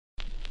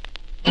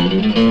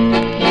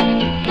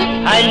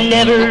I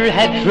never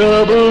had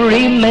trouble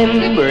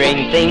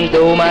remembering things,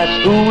 though my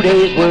school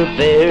days were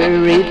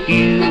very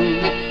few.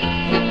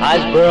 I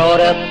was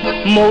brought up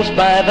most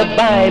by the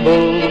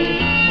Bible.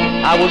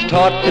 I was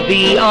taught to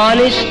be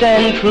honest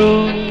and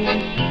true.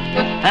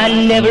 I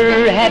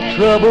never had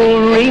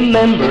trouble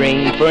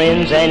remembering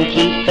friends and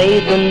keep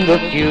faith in the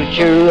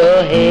future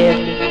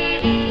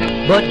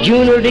ahead. But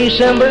June or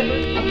December,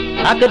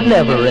 I could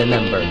never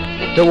remember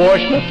to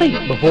wash my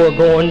feet before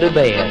going to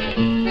bed.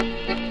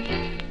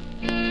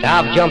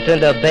 I've jumped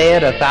into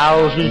bed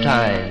 1,000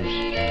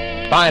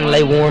 times,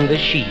 finally warmed the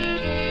sheet.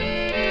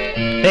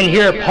 Then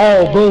hear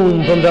Paul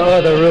boom from the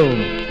other room.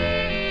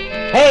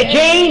 "Hey,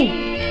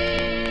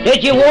 Gene,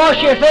 did you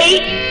wash your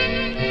feet?"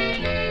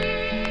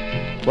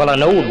 Well, I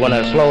knowed when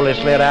I slowly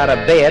slid out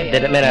of bed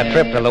that it meant a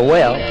trip to the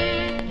well,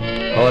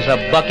 'cause the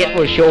bucket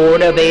was sure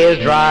to be as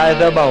dry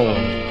as a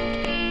bone.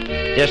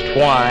 Just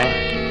why,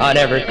 I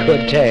never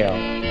could tell.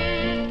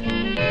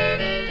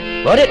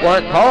 But it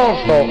weren't Paul's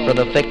fault for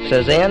the fix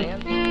is in.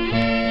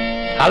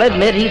 I'll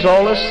admit he's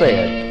always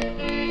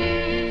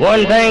said,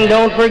 "One thing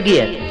don't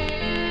forget,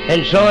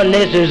 and son,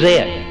 this is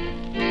it.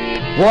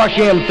 Wash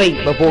them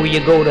feet before you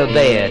go to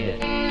bed."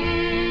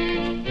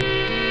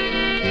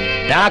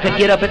 Now I could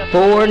get up at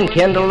 4 and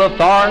kindle the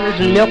fires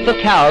and milk the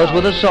cows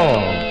with a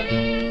song.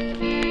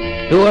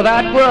 Do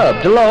without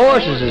grub till the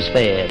horses is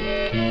fed.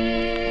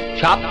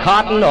 Chop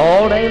cotton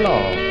all day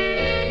long.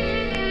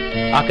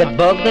 I could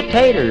bug the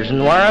taters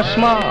and wear a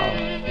smile.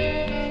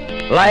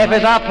 Laugh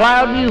as I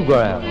plowed new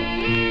ground.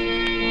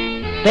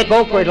 Pick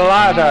okra till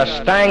I was a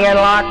stinging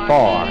like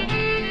far.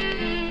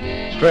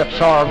 Strip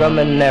sorghum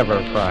and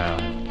never frown.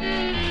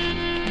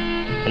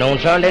 And on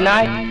Sunday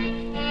night,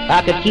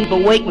 I could keep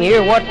awake and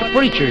hear what the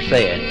preacher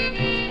said.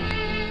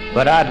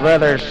 But I'd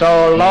rather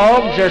saw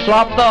logs or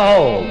slop the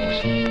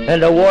hogs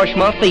than to wash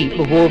my feet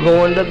before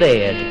going to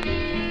bed.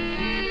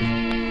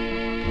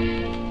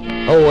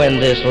 Oh, in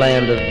this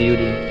land of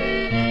beauty,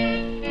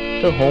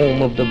 the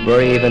home of the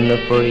brave and the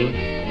free,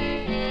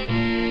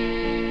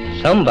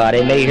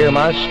 somebody may hear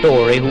my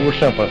story who will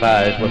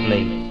sympathize with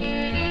me.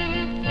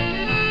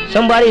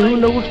 Somebody who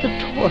knows the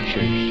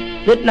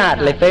tortures that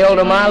nightly fell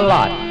to my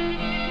lot.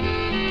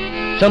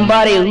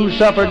 Somebody who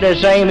suffered the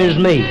same as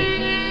me,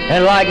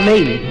 and like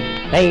me,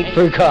 ain't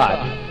forgot.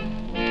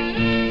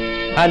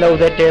 I know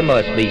that there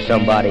must be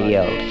somebody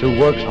else who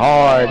works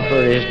hard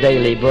for his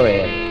daily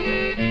bread,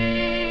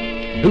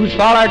 who's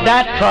followed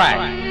that track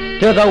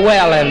to the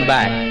well and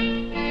back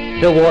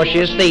to wash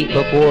his feet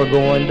before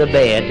going to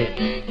bed.